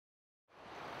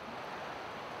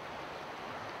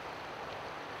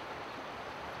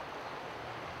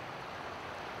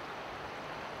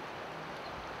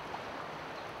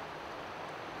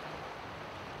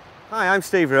Hi, I'm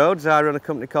Steve Rhodes. I run a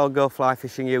company called Go Fly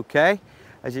Fishing UK.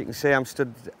 As you can see, I'm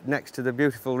stood next to the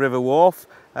beautiful River Wharfe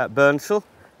at Burnsall,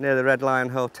 near the Red Lion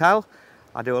Hotel.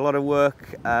 I do a lot of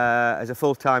work as a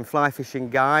full-time fly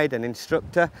fishing guide and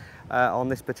instructor on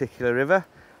this particular river,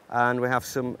 and we have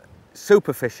some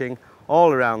super fishing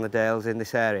all around the Dales in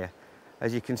this area.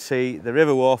 As you can see, the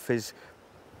River Wharfe is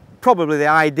probably the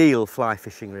ideal fly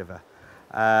fishing river.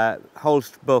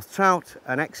 Holds both trout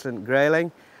and excellent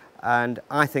grayling, and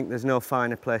I think there's no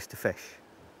finer place to fish.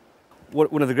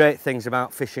 One of the great things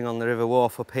about fishing on the River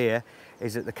Wharfe up here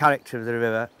is that the character of the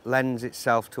river lends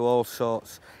itself to all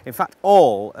sorts, in fact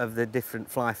all of the different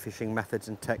fly fishing methods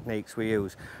and techniques we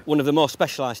use. One of the more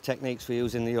specialised techniques we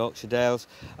use in the Yorkshire Dales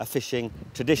are fishing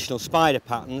traditional spider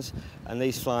patterns, and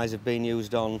these flies have been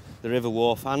used on the River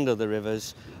Wharfe and other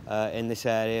rivers in this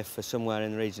area for somewhere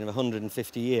in the region of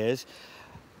 150 years.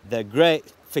 They're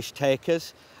great fish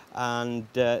takers, and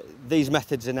these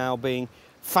methods are now being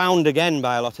found again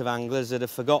by a lot of anglers that have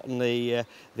forgotten the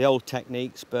old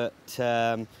techniques, but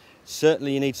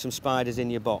certainly you need some spiders in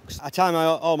your box. I tie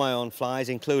all my own flies,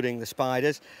 including the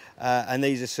spiders, and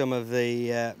these are some of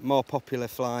the more popular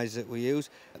flies that we use.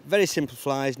 Very simple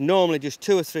flies, normally just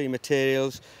 2 or 3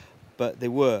 materials, but they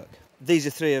work. These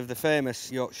are 3 of the famous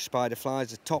Yorkshire spider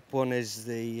flies. The top one is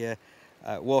the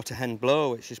water hen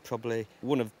blow, which is probably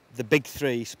one of the big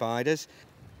 3 spiders.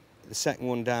 The second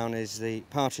one down is the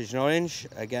partridge and orange,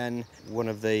 again one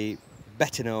of the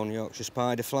better known Yorkshire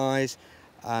spider flies,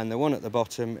 and the one at the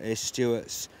bottom is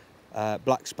Stewart's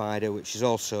black spider, which is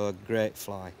also a great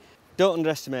fly. Don't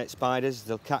underestimate spiders,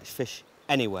 they'll catch fish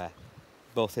anywhere,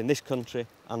 both in this country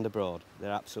and abroad. They're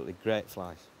absolutely great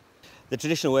flies. The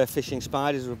traditional way of fishing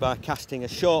spiders was by casting a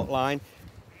short line,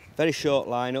 very short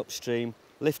line upstream,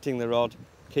 lifting the rod,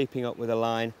 keeping up with the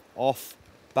line, off,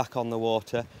 back on the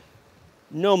water.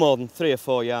 No more than 3 or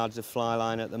 4 yards of fly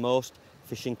line at the most,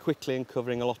 fishing quickly and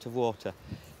covering a lot of water.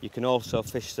 You can also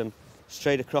fish them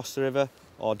straight across the river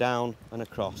or down and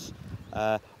across.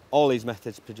 All these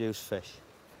methods produce fish.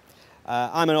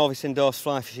 I'm an Orvis endorsed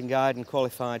fly fishing guide and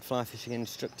qualified fly fishing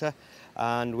instructor,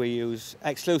 and we use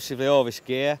exclusively Orvis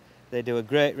gear. They do a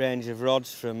great range of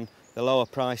rods from the lower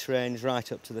price range right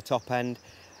up to the top end.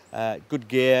 Good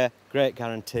gear, great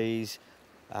guarantees,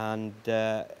 and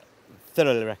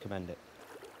thoroughly recommend it.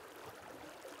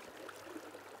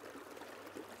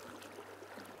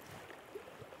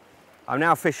 I'm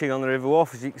now fishing on the River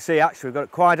Wharfe. As you can see, actually we've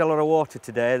got quite a lot of water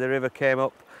today. The river came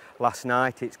up last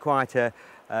night. It's quite a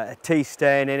tea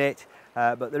stain in it,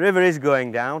 but the river is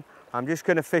going down. I'm just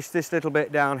going to fish this little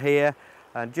bit down here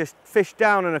and just fish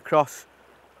down and across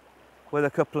with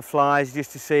a couple of flies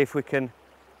just to see if we can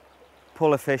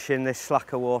pull a fish in this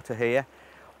slacker water here.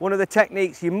 One of the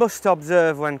techniques you must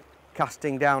observe when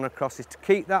casting down across is to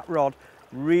keep that rod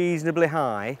reasonably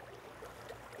high,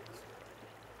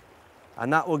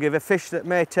 and that will give a fish that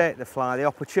may take the fly the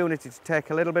opportunity to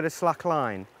take a little bit of slack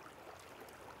line.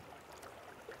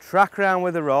 Track round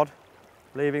with the rod,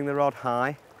 leaving the rod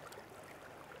high.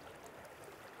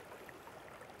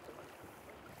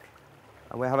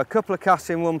 And we have a couple of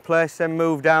casts in one place, then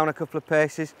move down a couple of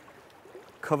paces,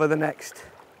 cover the next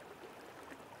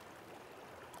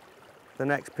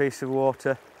piece of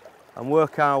water and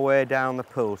work our way down the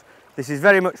pools. This is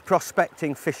very much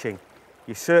prospecting fishing.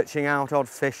 You're searching out odd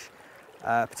fish,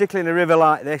 particularly in a river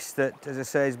like this that, as I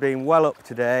say, is being well up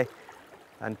today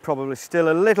and probably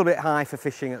still a little bit high for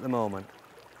fishing at the moment.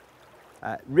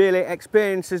 Really,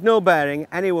 experience has no bearing.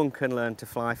 Anyone can learn to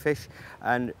fly fish,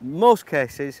 and in most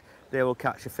cases they will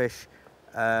catch a fish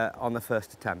on the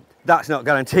first attempt. That's not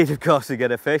guaranteed, of course, to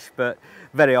get a fish, but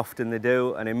very often they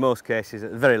do, and in most cases,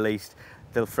 at the very least,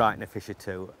 they'll frighten a fish or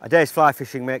 2. A day's fly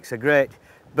fishing makes a great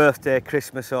birthday,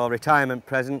 Christmas or retirement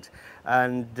present,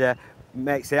 and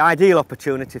makes the ideal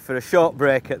opportunity for a short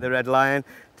break at the Red Lion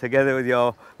together with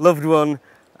your loved one,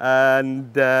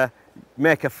 and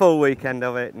make a full weekend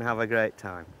of it and have a great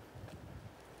time.